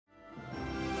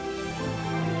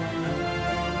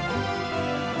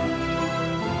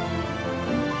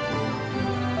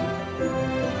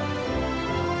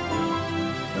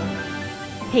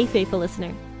Hey, faithful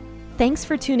listener. Thanks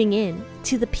for tuning in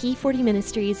to the P40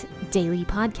 Ministries Daily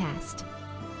Podcast.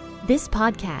 This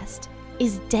podcast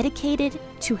is dedicated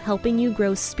to helping you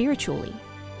grow spiritually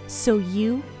so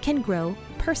you can grow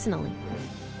personally.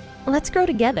 Let's grow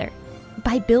together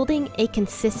by building a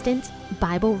consistent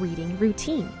Bible reading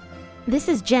routine. This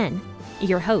is Jen,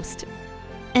 your host,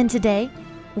 and today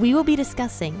we will be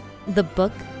discussing the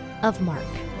book of Mark.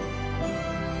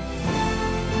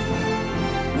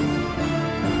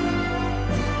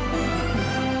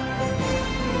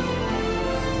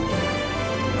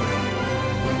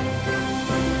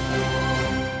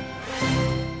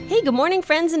 Good morning,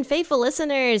 friends and faithful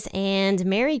listeners, and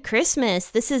Merry Christmas.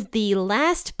 This is the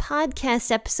last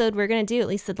podcast episode we're going to do, at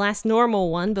least the last normal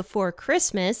one before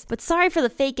Christmas. But sorry for the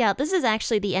fake out. This is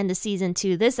actually the end of season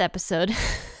 2, this episode,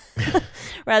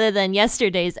 rather than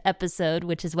yesterday's episode,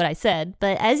 which is what I said.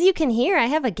 But as you can hear, I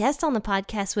have a guest on the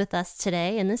podcast with us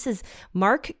today, and this is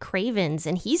Mark Cravens,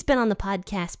 and he's been on the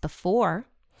podcast before.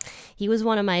 He was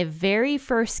one of my very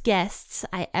first guests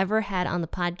I ever had on the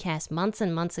podcast months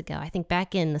and months ago, I think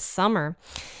back in the summer.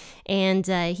 And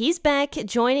he's back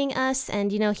joining us,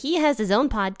 and he has his own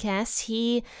podcast.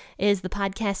 He is the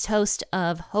podcast host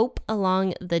of Hope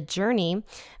Along the Journey,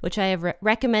 which I have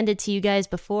recommended to you guys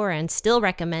before and still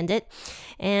recommend it.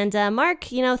 And Mark,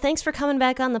 thanks for coming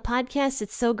back on the podcast.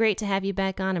 It's so great to have you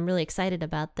back on. I'm really excited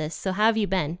about this. So how have you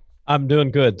been? I'm doing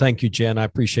good. Thank you, Jen. I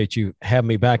appreciate you having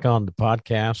me back on the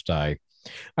podcast.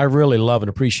 I really love and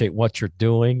appreciate what you're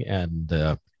doing. And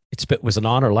it was an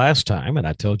honor last time, and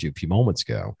I told you a few moments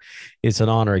ago, it's an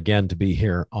honor again to be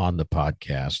here on the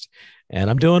podcast. And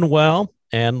I'm doing well,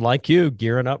 and like you,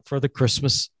 gearing up for the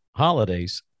Christmas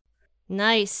holidays.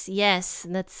 Nice. Yes,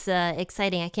 that's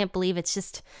exciting. I can't believe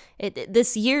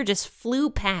this year just flew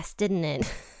past, didn't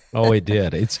it? Oh, it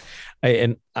did.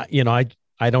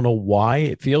 I don't know why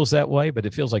it feels that way, but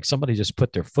it feels like somebody just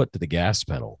put their foot to the gas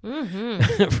pedal.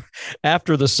 Mm-hmm.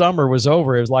 After the summer was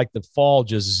over, it was like the fall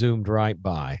just zoomed right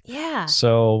by. Yeah.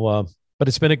 So, but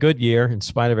it's been a good year in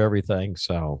spite of everything.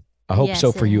 So I hope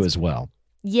so for you as well.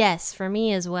 Yes, for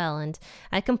me as well. And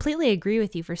I completely agree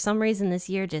with you. For some reason, this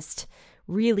year just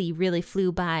really, really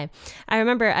flew by. I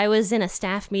remember I was in a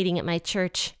staff meeting at my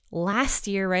church last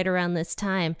year, right around this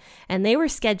time, and they were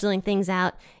scheduling things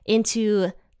out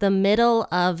into the middle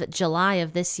of July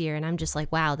of this year. And I'm just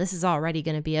like, wow, this is already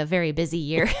going to be a very busy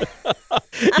year.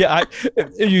 Yeah.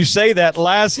 You say that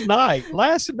last night,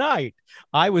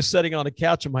 I was sitting on a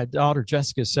couch and my daughter,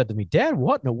 Jessica, said to me, Dad,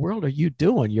 what in the world are you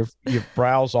doing? Your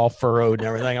brow's all furrowed and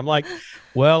everything. I'm like,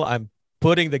 well, I'm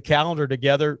putting the calendar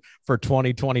together for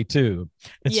 2022.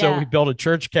 And so we built a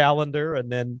church calendar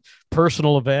and then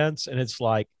personal events. And it's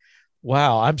like,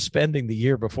 wow, I'm spending the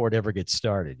year before it ever gets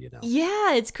started,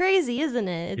 Yeah, it's crazy, isn't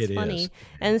it? It's funny. Is.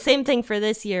 And the same thing for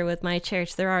this year with my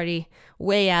church. They're already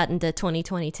way out into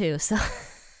 2022. So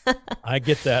I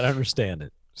get that. I understand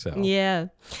it. So yeah.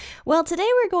 Well, today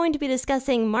we're going to be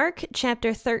discussing Mark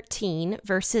chapter 13,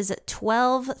 verses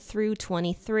 12 through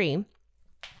 23.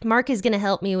 Mark is going to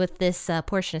help me with this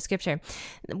portion of scripture.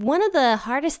 One of the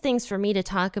hardest things for me to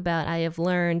talk about, I have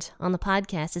learned on the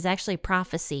podcast, is actually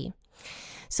prophecy.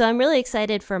 So I'm really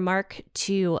excited for Mark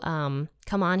to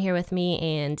come on here with me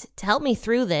and to help me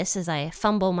through this as I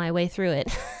fumble my way through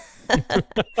it.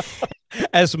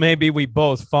 As maybe we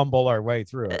both fumble our way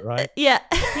through it, right? Yeah,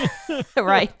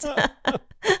 right.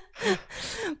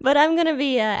 But I'm going to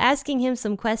be asking him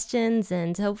some questions,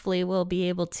 and hopefully we'll be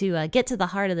able to get to the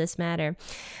heart of this matter.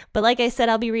 But like I said,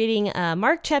 I'll be reading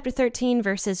Mark chapter 13,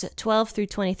 verses 12 through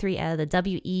 23 out of the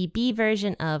WEB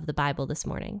version of the Bible this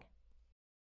morning.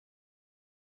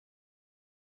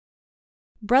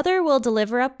 Brother will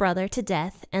deliver up brother to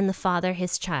death, and the father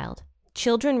his child.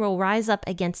 Children will rise up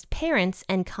against parents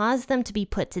and cause them to be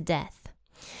put to death.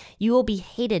 You will be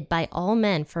hated by all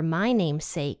men for my name's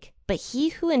sake, but he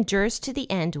who endures to the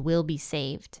end will be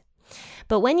saved.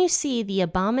 But when you see the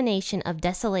abomination of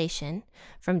desolation,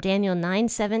 from Daniel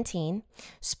 9:17,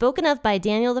 spoken of by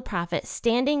Daniel the prophet,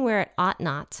 standing where it ought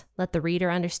not, let the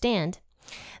reader understand.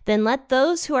 Then let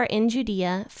those who are in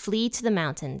Judea flee to the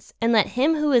mountains, and let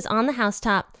him who is on the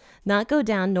housetop not go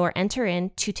down nor enter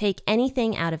in to take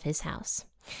anything out of his house.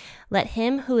 Let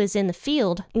him who is in the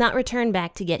field not return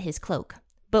back to get his cloak.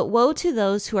 But woe to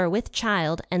those who are with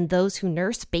child and those who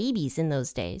nurse babies in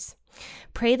those days.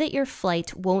 Pray that your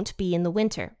flight won't be in the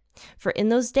winter, for in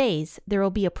those days there will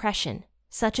be oppression,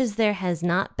 such as there has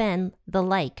not been the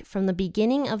like from the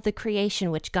beginning of the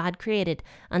creation which God created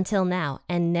until now,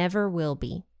 and never will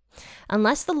be.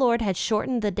 Unless the Lord had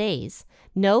shortened the days,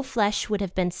 no flesh would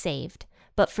have been saved,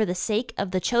 but for the sake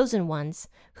of the chosen ones,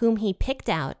 whom he picked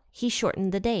out, he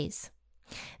shortened the days.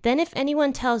 Then if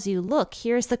anyone tells you, 'Look,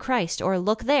 here is the Christ,' or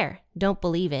 'Look there,' don't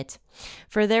believe it.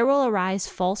 For there will arise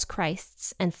false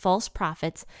Christs and false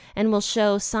prophets, and will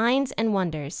show signs and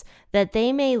wonders, that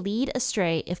they may lead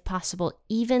astray, if possible,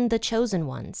 even the chosen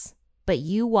ones. But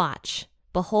you watch.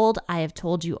 Behold, I have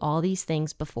told you all these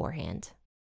things beforehand."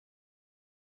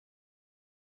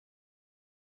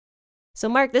 So,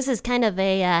 Mark, this is kind of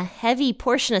a heavy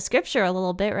portion of scripture a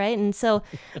little bit, right? And so,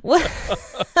 what?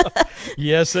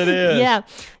 Yes, it is. Yeah.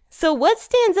 So, what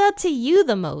stands out to you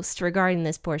the most regarding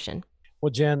this portion?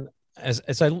 Well, Jen, as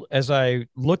I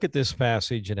look at this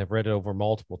passage and have read it over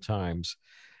multiple times,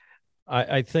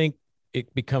 I think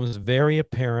it becomes very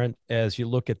apparent as you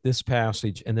look at this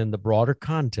passage and then the broader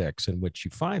context in which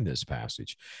you find this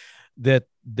passage, that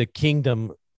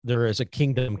there is a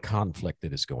kingdom conflict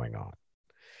that is going on.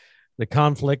 The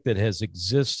conflict that has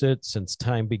existed since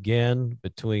time began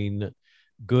between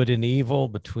good and evil,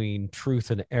 between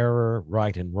truth and error,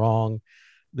 right and wrong,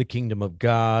 the kingdom of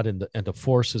God and the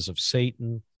forces of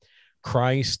Satan,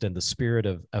 Christ and the spirit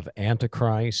of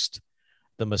Antichrist,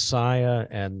 the Messiah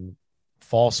and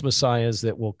false messiahs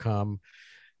that will come,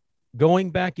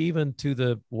 going back even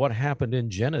to what happened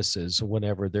in Genesis,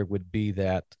 whenever there would be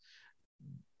that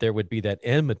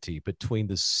enmity between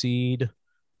the seed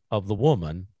of the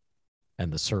woman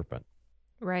and the serpent.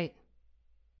 Right.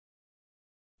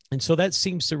 And so that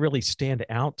seems to really stand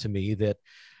out to me, that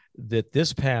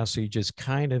this passage is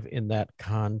kind of in that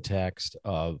context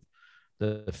of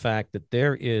the fact that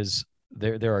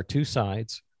there are two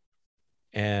sides,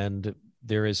 and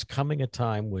there is coming a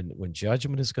time when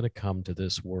judgment is going to come to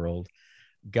this world.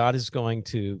 God is going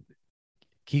to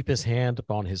keep his hand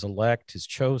upon his elect, his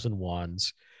chosen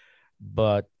ones,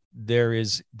 but there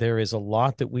is a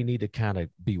lot that we need to kind of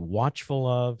be watchful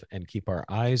of and keep our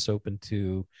eyes open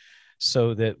to,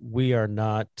 so that we're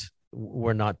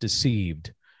not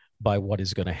deceived by what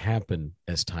is going to happen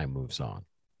as time moves on.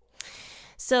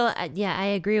 So, yeah, I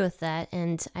agree with that.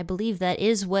 And I believe that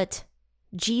is what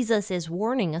Jesus is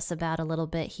warning us about a little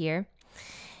bit here.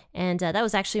 And that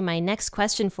was actually my next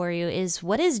question for you, is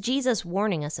what is Jesus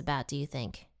warning us about, do you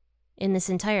think, in this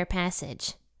entire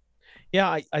passage?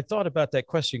 Yeah, I thought about that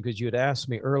question because you had asked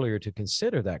me earlier to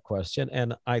consider that question.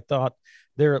 And I thought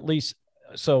there are at least,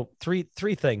 so three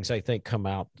things I think come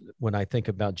out when I think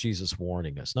about Jesus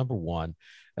warning us. Number one,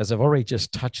 as I've already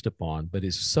just touched upon, but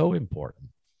is so important,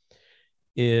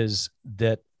 is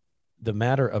that the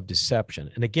matter of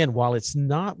deception. And again, while it's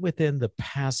not within the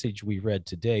passage we read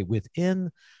today,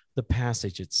 within the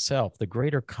passage itself, the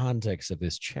greater context of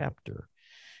this chapter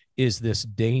is this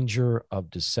danger of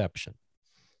deception.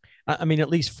 I mean, at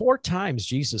least 4 times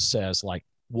Jesus says, like,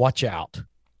 watch out,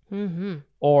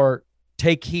 or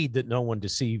take heed that no one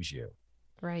deceives you.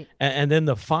 Right. And then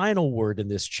the final word in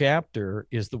this chapter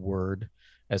is the word,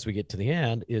 as we get to the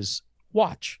end, is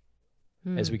watch.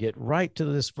 As we get right to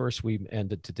this verse we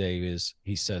ended today, is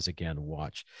he says again,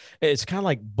 watch. It's kind of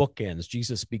like bookends.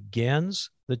 Jesus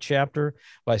begins the chapter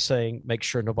by saying, make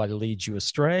sure nobody leads you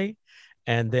astray.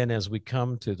 And then as we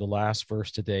come to the last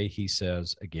verse today, he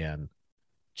says again,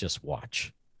 just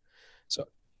watch. So,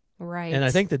 right. And I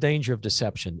think the danger of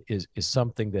deception is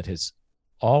something that has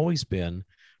always been,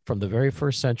 from the very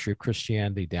first century of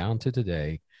Christianity down to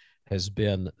today, has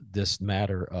been this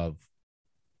matter of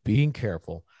being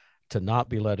careful to not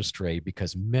be led astray,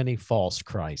 because many false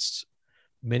Christs,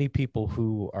 many people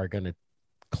who are going to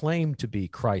claim to be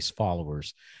Christ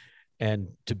followers and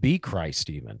to be Christ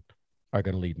even, are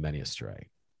going to lead many astray.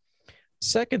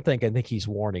 Second thing I think he's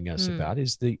warning us about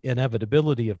is the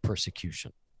inevitability of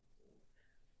persecution.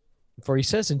 For he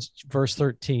says in verse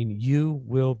 13, you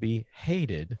will be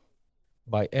hated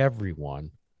by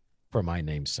everyone for my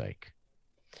name's sake.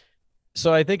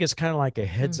 So I think it's kind of like a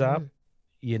heads up.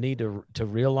 You need to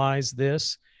realize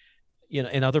this. You know,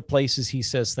 in other places he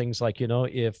says things like, you know,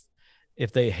 if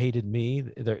they hated me,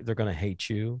 they're going to hate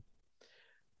you.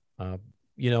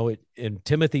 You know, in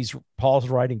Paul's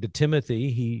writing to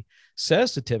Timothy, he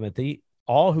says to Timothy,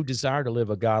 all who desire to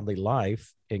live a godly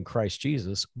life in Christ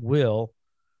Jesus will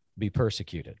be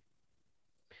persecuted.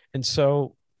 And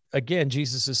so, again,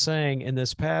 Jesus is saying in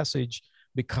this passage,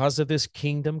 because of this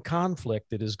kingdom conflict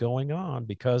that is going on,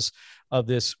 because of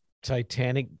this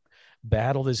titanic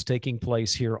battle that's taking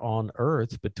place here on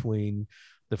earth between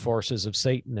the forces of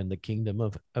Satan and the kingdom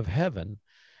of heaven,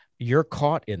 you're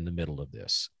caught in the middle of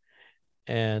this.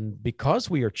 And because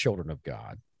we are children of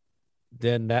God,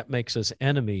 then that makes us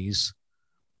enemies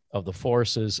of the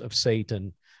forces of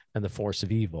Satan and the force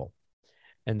of evil.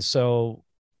 And so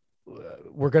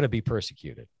we're going to be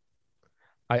persecuted.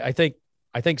 I think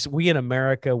we in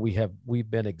America, we've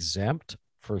been exempt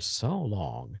for so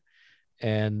long.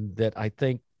 And that I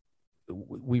think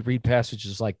we read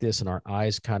passages like this and our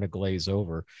eyes kind of glaze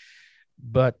over.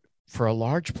 But for a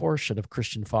large portion of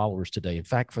Christian followers today, in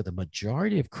fact, for the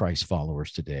majority of Christ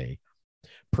followers today,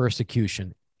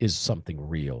 persecution is something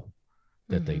real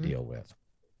that they deal with.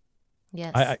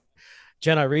 Yes.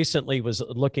 Jen, I recently was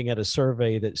looking at a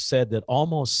survey that said that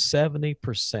almost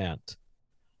 70%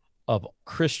 of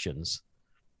Christians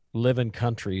live in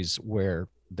countries where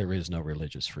there is no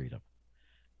religious freedom.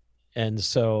 And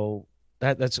so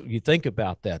that's you think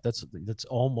about that. That's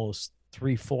almost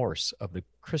 3/4 of the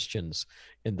Christians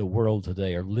in the world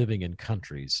today are living in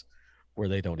countries where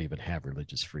they don't even have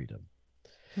religious freedom.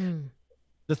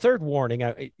 The third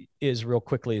warning is real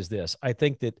quickly is this. I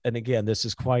think that, and again, this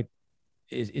is quite,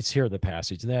 it's here in the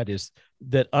passage, and that is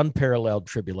that unparalleled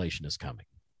tribulation is coming.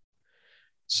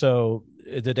 So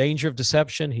the danger of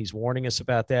deception, he's warning us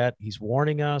about that. He's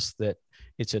warning us that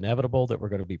it's inevitable that we're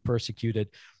going to be persecuted.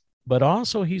 But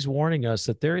also he's warning us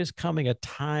that there is coming a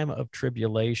time of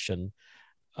tribulation,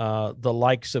 the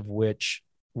likes of which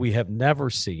we have never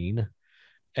seen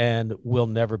and will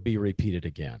never be repeated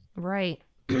again. Right.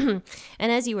 And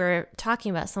as you were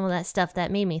talking about some of that stuff,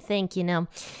 that made me think,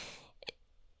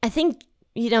 I think,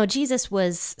 Jesus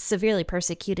was severely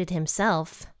persecuted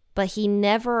himself, but he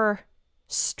never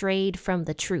strayed from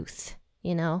the truth.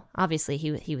 Obviously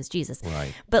he was Jesus.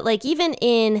 Right. But like even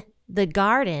in the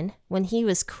garden when he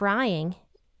was crying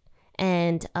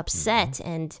and upset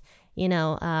and,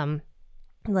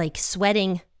 like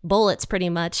sweating bullets pretty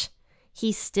much,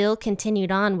 he still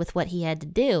continued on with what he had to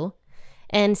do.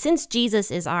 And since Jesus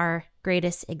is our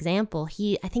greatest example,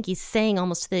 I think he's saying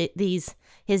almost to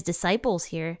his disciples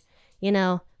here,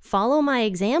 follow my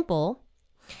example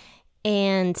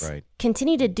and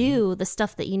continue to do the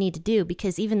stuff that you need to do,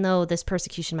 because even though this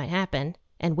persecution might happen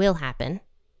and will happen,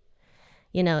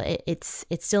 it's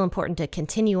still important to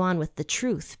continue on with the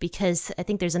truth, because I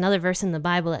think there's another verse in the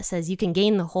Bible that says you can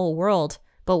gain the whole world,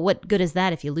 but what good is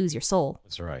that if you lose your soul?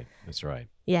 That's right.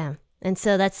 Yeah. And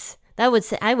so I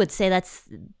would say that's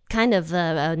kind of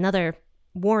another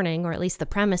warning, or at least the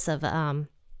premise of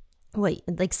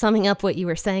summing up what you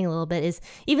were saying a little bit is,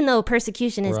 even though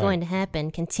persecution is going to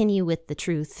happen, continue with the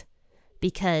truth,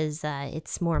 because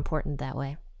it's more important that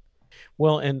way.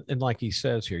 Well, and like he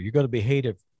says here, you're going to be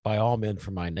hated by all men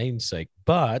for my name's sake,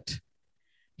 but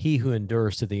he who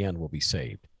endures to the end will be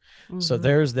saved. So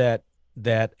there's that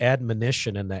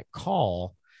admonition and that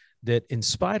call that in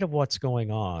spite of what's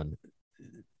going on,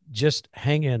 just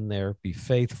hang in there, be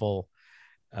faithful,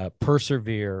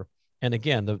 persevere. And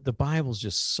again, the Bible's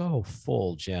just so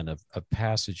full, Jen, of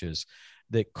passages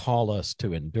that call us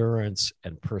to endurance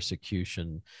and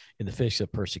persecution in the face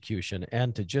of persecution,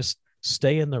 and to just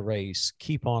stay in the race,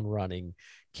 keep on running,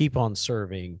 keep on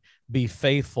serving, be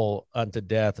faithful unto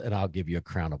death, and I'll give you a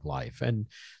crown of life. And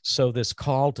so this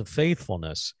call to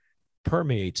faithfulness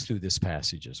permeates through this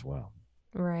passage as well.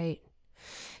 Right.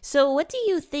 So what do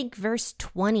you think verse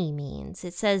 20 means?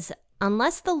 It says,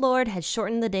 unless the Lord had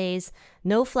shortened the days,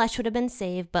 no flesh would have been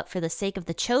saved, but for the sake of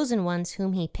the chosen ones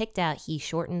whom he picked out, he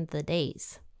shortened the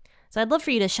days. So I'd love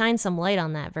for you to shine some light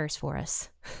on that verse for us.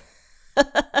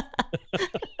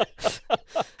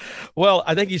 Well,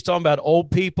 I think he's talking about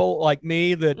old people like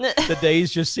me, that the days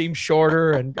just seem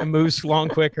shorter and moves along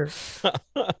quicker.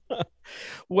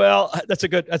 Well, that's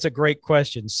a great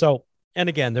question. So, and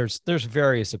again, there's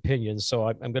various opinions. So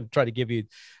I'm going to try to give you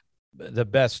the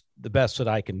best that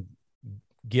I can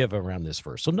give around this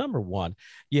verse. So number one,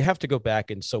 you have to go back.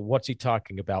 And so what's he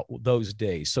talking about? Those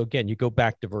days. So again, you go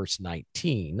back to verse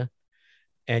 19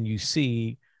 and you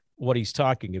see what he's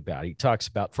talking about. He talks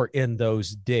about, for in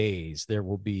those days there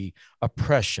will be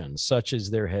oppression, such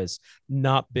as there has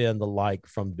not been the like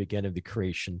from the beginning of the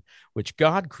creation, which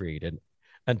God created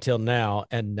until now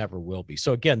and never will be.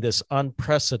 So again, this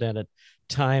unprecedented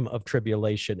time of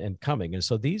tribulation and coming. And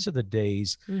so these are the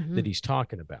days that he's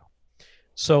talking about.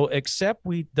 So except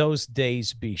those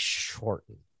days be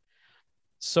shortened.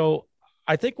 So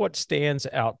I think what stands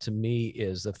out to me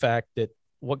is the fact that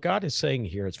what God is saying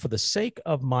here is, for the sake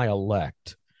of my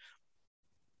elect,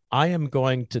 I am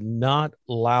going to not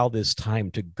allow this time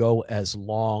to go as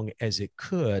long as it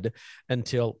could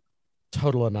until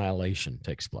total annihilation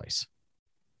takes place.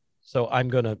 So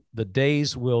the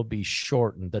days will be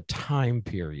shortened. The time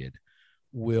period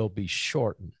will be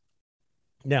shortened.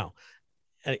 Now,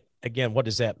 again, what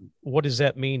does that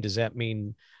mean? Does that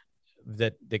mean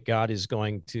that God is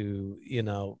going to,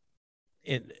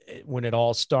 when it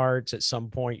all starts at some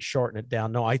point, shorten it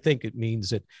down? No, I think it means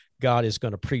that God is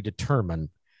going to predetermine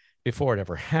before it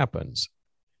ever happens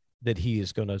that he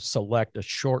is going to select a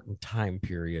shortened time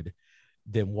period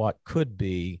than what could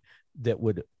be, that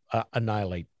would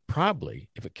annihilate, probably,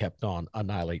 if it kept on,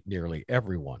 annihilate nearly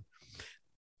everyone.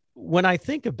 When I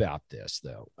think about this,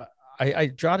 though, I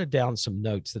jotted down some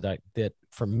notes that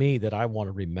for me that I want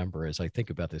to remember as I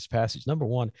think about this passage. Number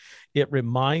one, it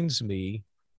reminds me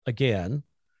again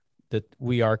that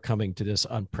we are coming to this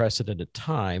unprecedented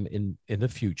time in the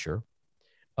future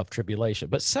of tribulation.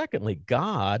 But secondly,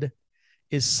 God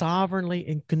is sovereignly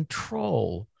in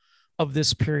control of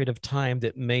this period of time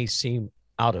that may seem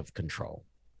out of control.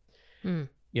 Mm.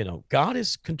 God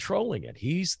is controlling it.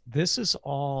 This is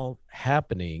all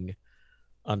happening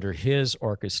under his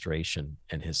orchestration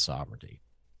and his sovereignty.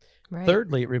 Right.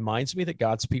 Thirdly, it reminds me that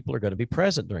God's people are going to be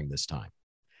present during this time.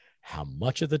 How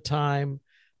much of the time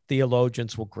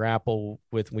theologians will grapple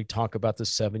with when we talk about the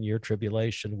 7-year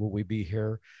tribulation? Will we be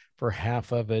here for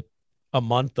half of it, a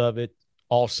month of it,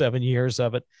 all 7 years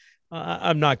of it?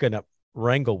 I'm not going to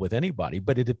wrangle with anybody,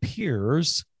 but it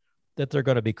appears that they're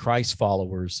going to be Christ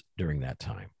followers during that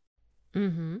time.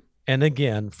 Mm-hmm. And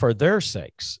again, for their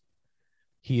sakes,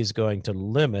 he is going to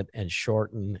limit and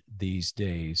shorten these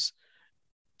days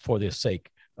for the sake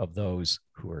of those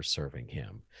who are serving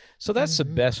him. So that's the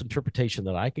best interpretation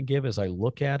that I can give as I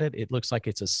look at it. It looks like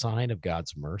it's a sign of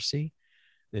God's mercy,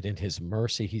 that in his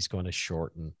mercy, he's going to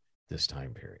shorten this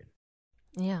time period.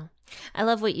 Yeah. I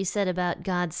love what you said about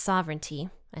God's sovereignty.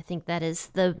 I think that is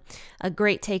a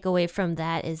great takeaway from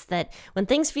that, is that when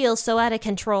things feel so out of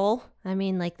control, I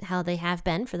mean, like how they have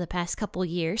been for the past couple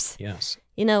years. Yes.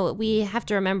 We have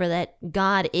to remember that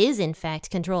God is in fact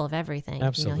control of everything.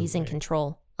 Absolutely. He's in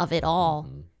control of it all.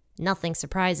 Mm-hmm. Nothing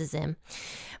surprises him.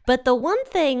 But the one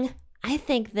thing I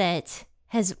think that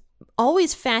has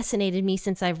always fascinated me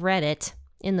since I've read it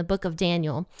in the book of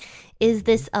Daniel is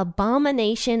this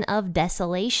abomination of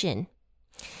desolation.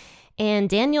 And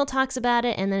Daniel talks about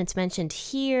it, and then it's mentioned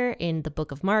here in the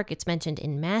book of Mark. It's mentioned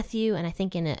in Matthew, and I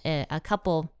think in a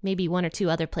couple, maybe one or two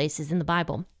other places in the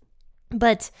Bible.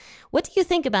 But what do you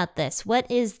think about this? What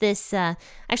is this?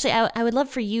 Actually, I would love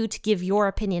for you to give your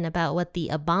opinion about what the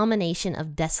abomination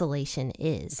of desolation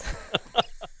is.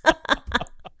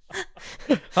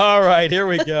 All right, here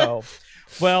we go.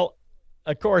 Well,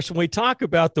 of course, when we talk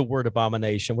about the word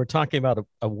abomination, we're talking about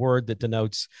a word that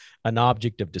denotes an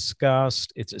object of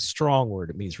disgust. It's a strong word.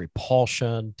 It means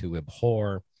repulsion, to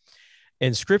abhor.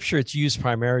 In Scripture, it's used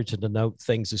primarily to denote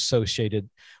things associated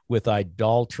with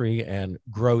idolatry and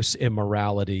gross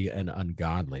immorality and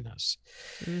ungodliness.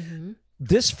 Mm-hmm.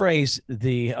 This phrase,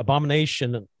 the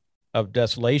abomination of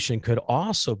desolation, could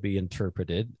also be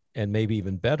interpreted, and maybe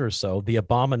even better so, the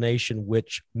abomination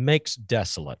which makes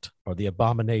desolate, or the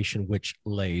abomination which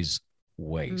lays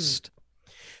waste.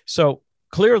 So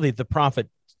clearly the prophet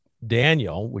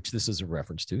Daniel, which this is a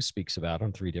reference to, speaks about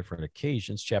on 3 different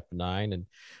occasions, chapter 9 and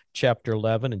chapter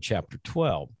 11 and chapter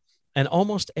 12. And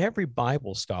almost every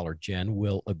Bible scholar, Jen,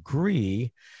 will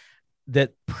agree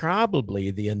that probably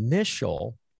the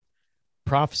initial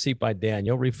prophecy by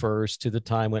Daniel refers to the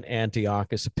time when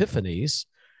Antiochus Epiphanes,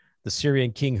 the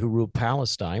Syrian king who ruled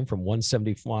Palestine from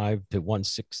 175 to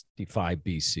 165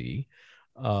 BC,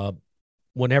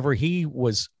 whenever he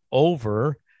was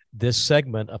over this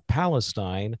segment of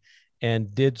Palestine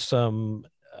and did some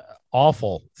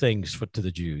awful things to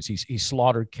the Jews. He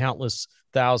slaughtered countless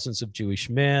thousands of Jewish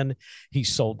men. He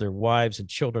sold their wives and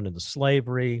children into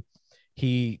slavery.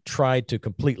 He tried to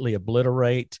completely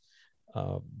obliterate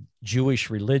Jewish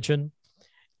religion.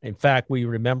 In fact, we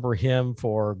remember him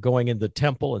for going in the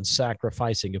temple and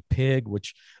sacrificing a pig,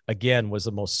 which, again, was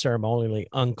the most ceremonially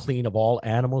unclean of all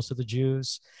animals to the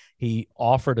Jews. He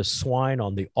offered a swine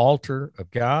on the altar of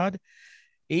God.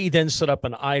 He then set up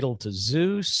an idol to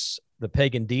Zeus, the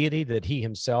pagan deity that he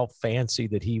himself fancied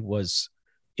that he was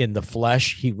in the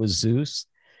flesh. He was Zeus.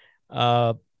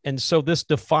 And so this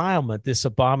defilement, this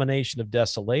abomination of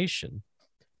desolation,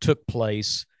 took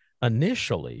place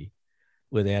initially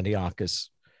with Antiochus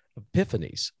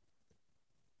Epiphanes.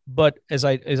 But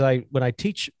when I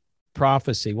teach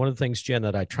prophecy, one of the things, Jen,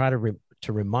 that I try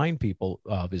to remind people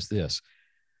of is this,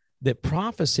 that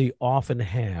prophecy often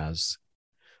has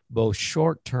both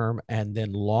short-term and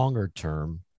then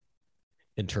longer-term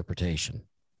interpretation.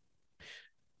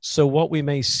 So what we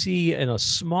may see in a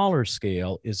smaller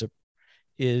scale is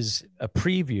a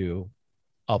preview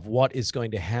of what is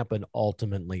going to happen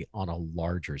ultimately on a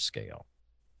larger scale.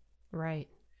 Right.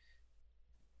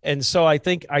 And so I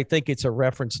think it's a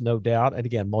reference, no doubt. And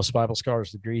again, most Bible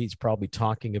scholars agree he's probably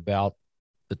talking about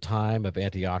the time of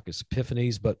Antiochus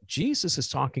Epiphanes, but Jesus is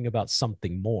talking about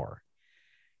something more.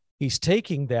 He's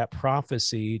taking that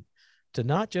prophecy to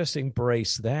not just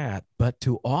embrace that, but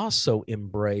to also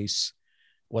embrace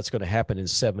what's going to happen in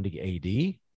 70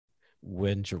 AD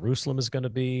when Jerusalem is going to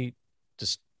be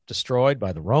destroyed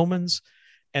by the Romans.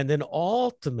 And then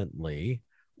ultimately,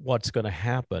 what's going to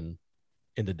happen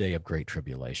in the day of great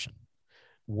tribulation,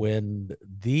 when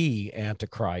the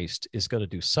Antichrist is going to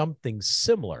do something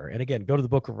similar. And again, go to the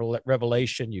book of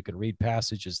Revelation. You can read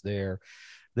passages there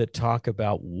that talk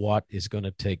about what is going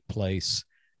to take place.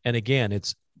 And again,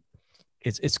 it's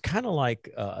kind of like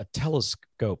a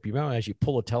telescope. You remember, as you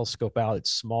pull a telescope out,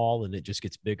 it's small and it just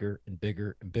gets bigger and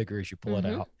bigger and bigger as you pull it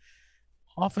out.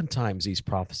 Oftentimes, these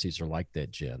prophecies are like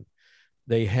that, Jen.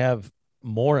 They have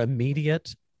more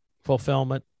immediate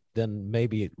fulfillment than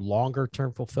maybe longer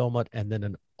term fulfillment, and then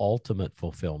an ultimate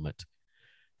fulfillment.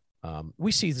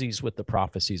 We see these with the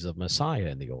prophecies of Messiah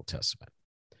in the Old Testament.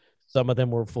 Some of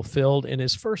them were fulfilled in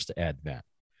his first advent,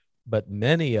 but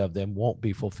many of them won't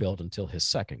be fulfilled until his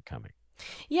second coming.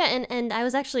 Yeah, and I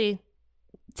was actually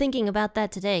thinking about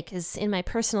that today, because in my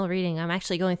personal reading, I'm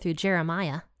actually going through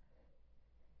Jeremiah.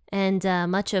 And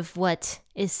much of what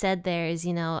is said there is,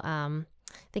 I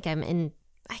think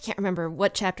I can't remember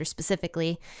what chapter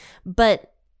specifically,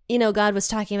 but, God was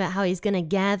talking about how he's going to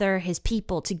gather his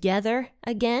people together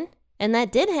again. And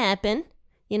that did happen,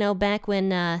 back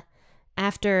when,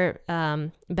 after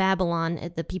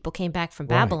Babylon, the people came back from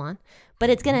Babylon. But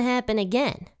it's going to happen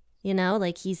again,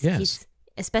 like he's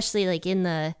especially like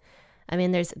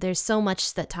there's so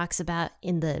much that talks about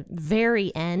in the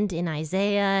very end in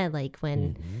Isaiah, like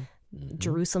when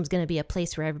Jerusalem's going to be a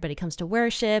place where everybody comes to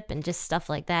worship and just stuff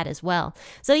like that as well.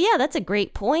 So yeah, that's a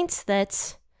great point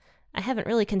that I haven't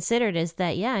really considered, is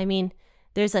that,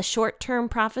 there's a short-term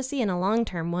prophecy and a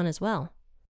long-term one as well.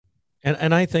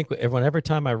 And I think every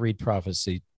time I read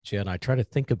prophecy, Jen, I try to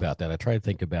think about that. I try to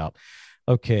think about,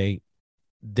 okay,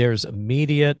 there's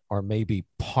immediate or maybe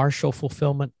partial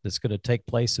fulfillment that's going to take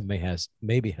place and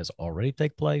maybe has already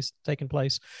taken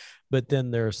place, but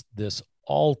then there's this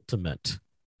ultimate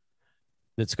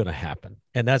that's going to happen.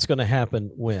 And that's going to happen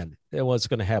when? What's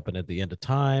going to happen at the end of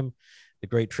time, the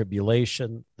Great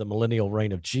Tribulation, the millennial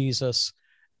reign of Jesus.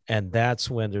 And that's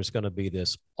when there's going to be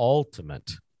this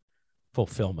ultimate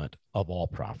fulfillment of all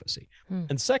prophecy.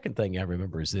 And second thing I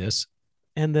remember is this,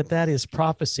 and that is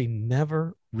prophecy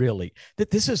never really,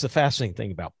 this is the fascinating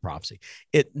thing about prophecy.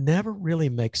 It never really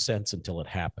makes sense until it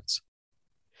happens.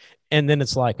 And then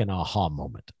it's like an aha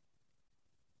moment.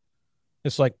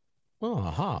 It's like, oh,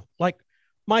 aha. Like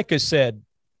Micah said,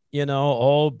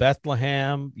 oh,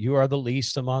 Bethlehem, you are the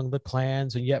least among the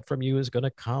clans, and yet from you is going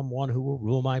to come one who will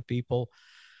rule my people.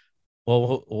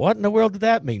 Well, what in the world did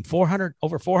that mean?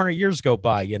 Over 400 years go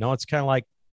by, it's kind of like,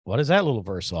 what is that little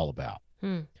verse all about?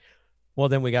 Well,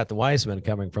 then we got the wise men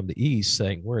coming from the east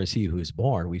saying, where is he who is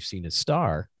born? We've seen his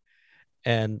star.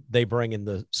 And they bring in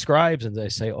the scribes and they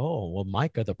say, oh, well,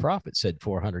 Micah the prophet said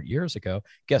 400 years ago.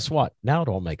 Guess what? Now it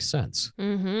all makes sense.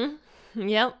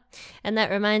 Yep. And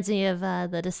that reminds me of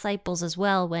the disciples as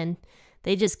well, when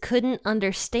they just couldn't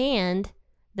understand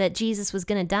that Jesus was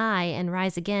going to die and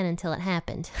rise again until it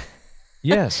happened.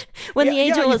 Yes. When the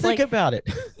angel was think like, about it.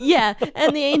 Yeah.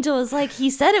 And the angel was like, he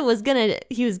said he was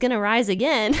going to rise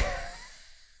again.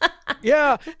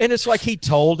 Yeah. And it's like he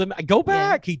told them, go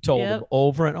back. Yeah. He told them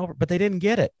over and over, but they didn't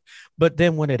get it. But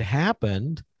then when it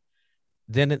happened,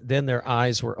 then their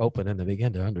eyes were open and they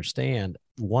began to understand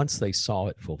once they saw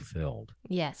it fulfilled.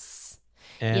 Yes.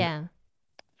 And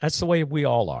that's the way we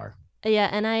all are. Yeah.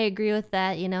 And I agree with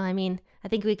that. I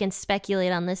think we can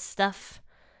speculate on this stuff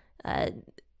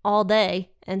all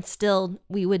day and still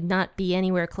we would not be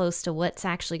anywhere close to what's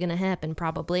actually going to happen,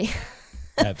 probably.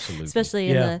 Absolutely. Especially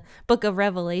in the book of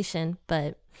Revelation.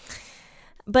 But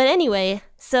anyway,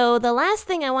 so the last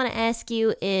thing I want to ask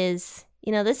you is,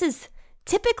 this is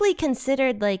typically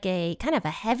considered like a kind of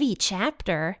a heavy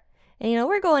chapter. And,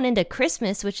 we're going into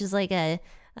Christmas, which is like it's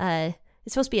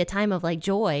supposed to be a time of like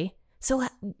joy. So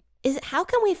how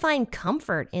can we find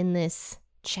comfort in this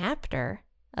chapter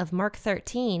of Mark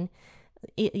 13,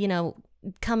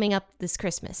 coming up this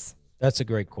Christmas? That's a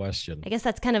great question. I guess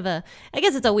that's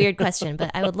it's a weird question, but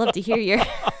I would love to hear your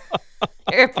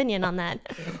opinion on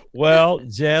that. Well,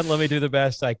 Jen, let me do the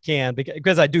best I can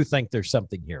because I do think there's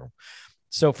something here.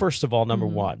 So first of all, number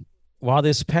one, while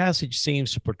this passage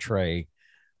seems to portray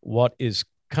what is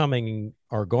coming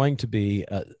or going to be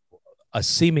a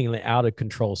seemingly out of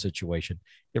control situation,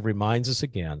 it reminds us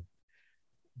again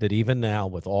that even now,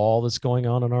 with all that's going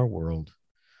on in our world,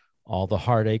 all the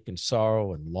heartache and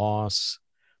sorrow and loss,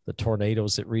 the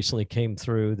tornadoes that recently came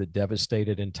through that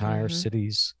devastated entire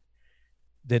cities,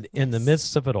 that in the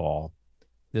midst of it all,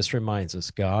 this reminds us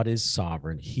God is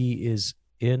sovereign. He is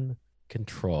in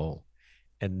control,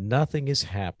 and nothing is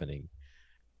happening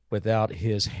without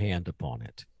his hand upon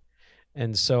it.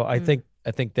 And so I think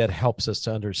that helps us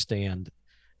to understand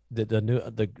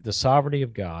the sovereignty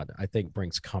of God, I think,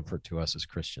 brings comfort to us as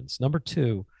Christians. Number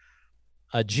two,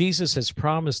 Jesus has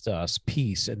promised us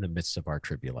peace in the midst of our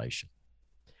tribulation.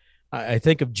 I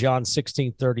think of John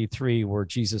 16:33, where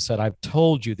Jesus said, I've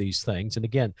told you these things. And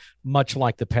again, much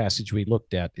like the passage we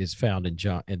looked at is found in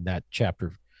John, in that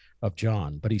chapter of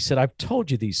John. But he said, I've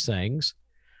told you these things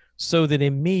so that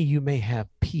in me you may have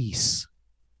peace.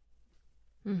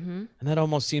 Mm-hmm. And that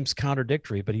almost seems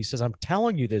contradictory, but he says, I'm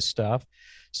telling you this stuff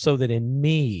so that in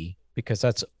me, because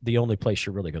that's the only place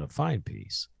you're really going to find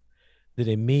peace, that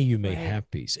in me you may have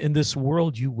peace. In this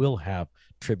world you will have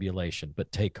tribulation,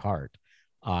 but take heart.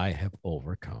 I have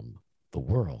overcome the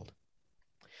world.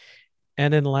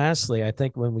 And then lastly, I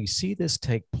think when we see this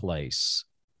take place,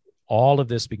 all of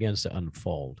this begins to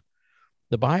unfold.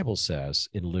 The Bible says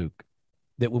in Luke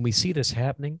that when we see this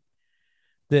happening,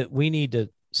 that we need to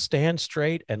stand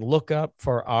straight and look up,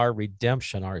 for our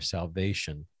redemption, our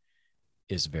salvation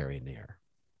is very near.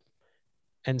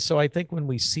 And so I think when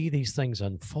we see these things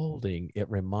unfolding, it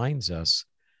reminds us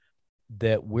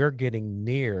that we're getting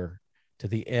near to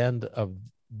the end of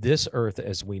this earth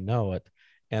as we know it,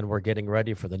 and we're getting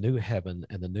ready for the new heaven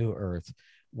and the new earth,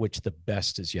 which the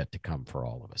best is yet to come for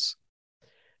all of us.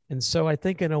 And so I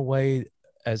think in a way,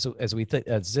 as we think,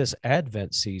 as this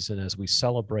Advent season, as we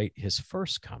celebrate his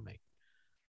first coming,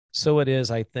 so it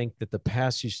is, I think, that the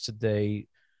passage today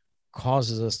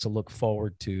causes us to look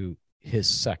forward to his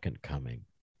second coming,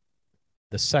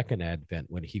 the second Advent,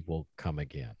 when he will come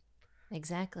again.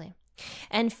 Exactly.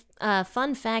 And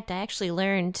fun fact, I actually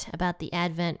learned about the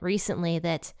Advent recently,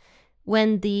 that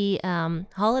when the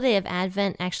holiday of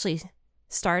Advent actually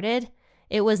started,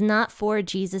 it was not for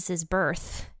Jesus's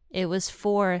birth. It was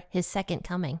for his second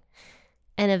coming.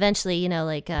 And eventually,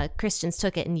 Christians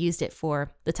took it and used it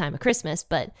for the time of Christmas.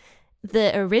 But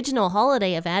the original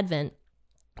holiday of Advent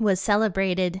was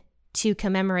celebrated to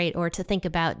commemorate or to think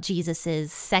about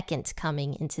Jesus's second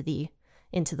coming into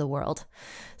the world.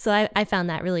 So I found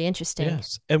that really interesting.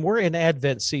 Yes. And we're in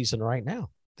Advent season right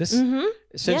now.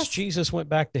 Since Jesus went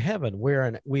back to heaven,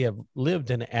 we have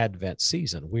lived in Advent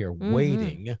season. We are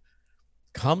waiting.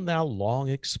 Come thou long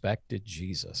expected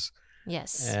Jesus.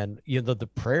 Yes. And the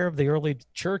prayer of the early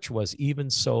church was, even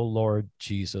so, Lord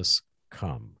Jesus,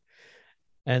 come.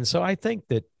 And so I think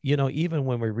that, even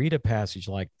when we read a passage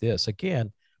like this,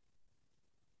 again,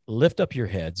 lift up your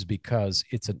heads, because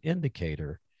it's an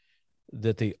indicator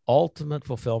that the ultimate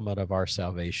fulfillment of our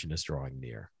salvation is drawing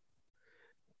near.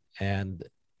 And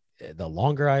the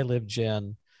longer I live,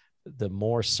 Jen, the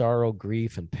more sorrow,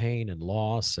 grief, and pain and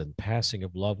loss and passing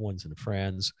of loved ones and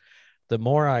friends, the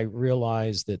more I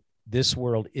realize that this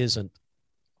world isn't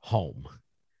home.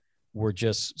 We're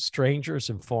just strangers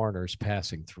and foreigners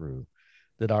passing through,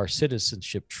 that our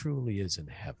citizenship truly is in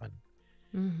heaven.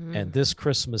 Mm-hmm. And this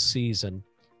Christmas season,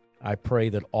 I pray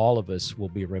that all of us will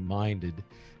be reminded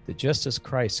that just as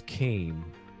Christ came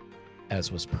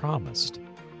as was promised,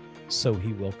 so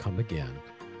he will come again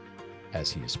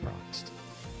as he has promised.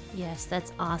 Yes,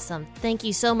 that's awesome. Thank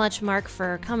you so much, Mark,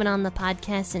 for coming on the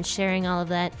podcast and sharing all of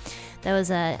that. That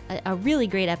was a really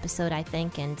great episode, I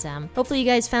think, and hopefully you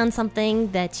guys found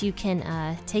something that you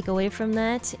can take away from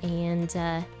that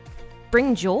and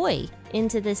bring joy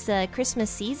into this Christmas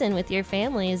season with your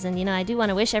families. And, I do want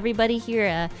to wish everybody here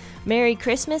a Merry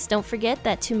Christmas. Don't forget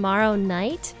that tomorrow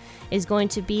night is going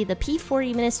to be the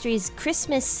P40 Ministries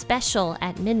Christmas special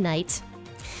at midnight.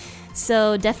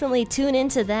 So definitely tune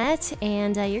into that,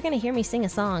 and you're going to hear me sing a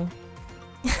song.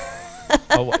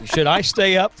 Oh, should I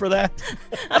stay up for that?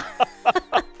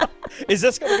 Is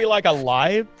this going to be like a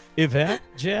live event,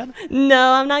 Jen?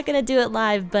 No, I'm not going to do it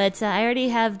live, but I already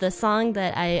have the song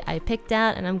that I picked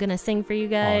out, and I'm going to sing for you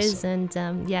guys. Awesome.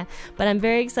 And but I'm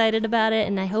very excited about it,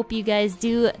 and I hope you guys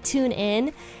do tune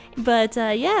in. But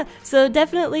so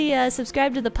definitely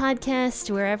subscribe to the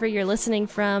podcast wherever you're listening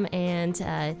from, and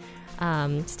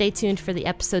stay tuned for the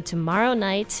episode tomorrow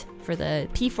night for the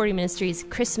P40 Ministries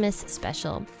Christmas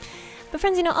special. But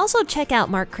friends, also check out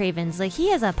Mark Cravens.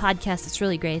 He has a podcast that's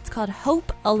really great. It's called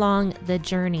Hope Along the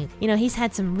Journey. He's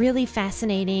had some really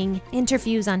fascinating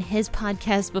interviews on his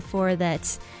podcast before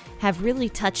that have really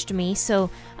touched me. So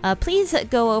please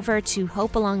go over to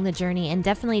Hope Along the Journey and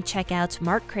definitely check out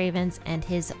Mark Cravens and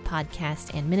his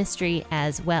podcast and ministry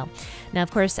as well. Now,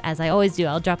 of course, as I always do,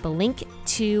 I'll drop a link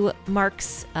to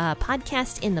Mark's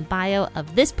podcast in the bio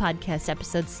of this podcast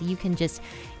episode so you can just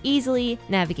easily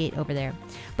navigate over there.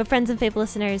 But friends and faithful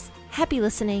listeners, happy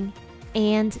listening,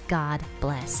 and God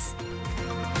bless.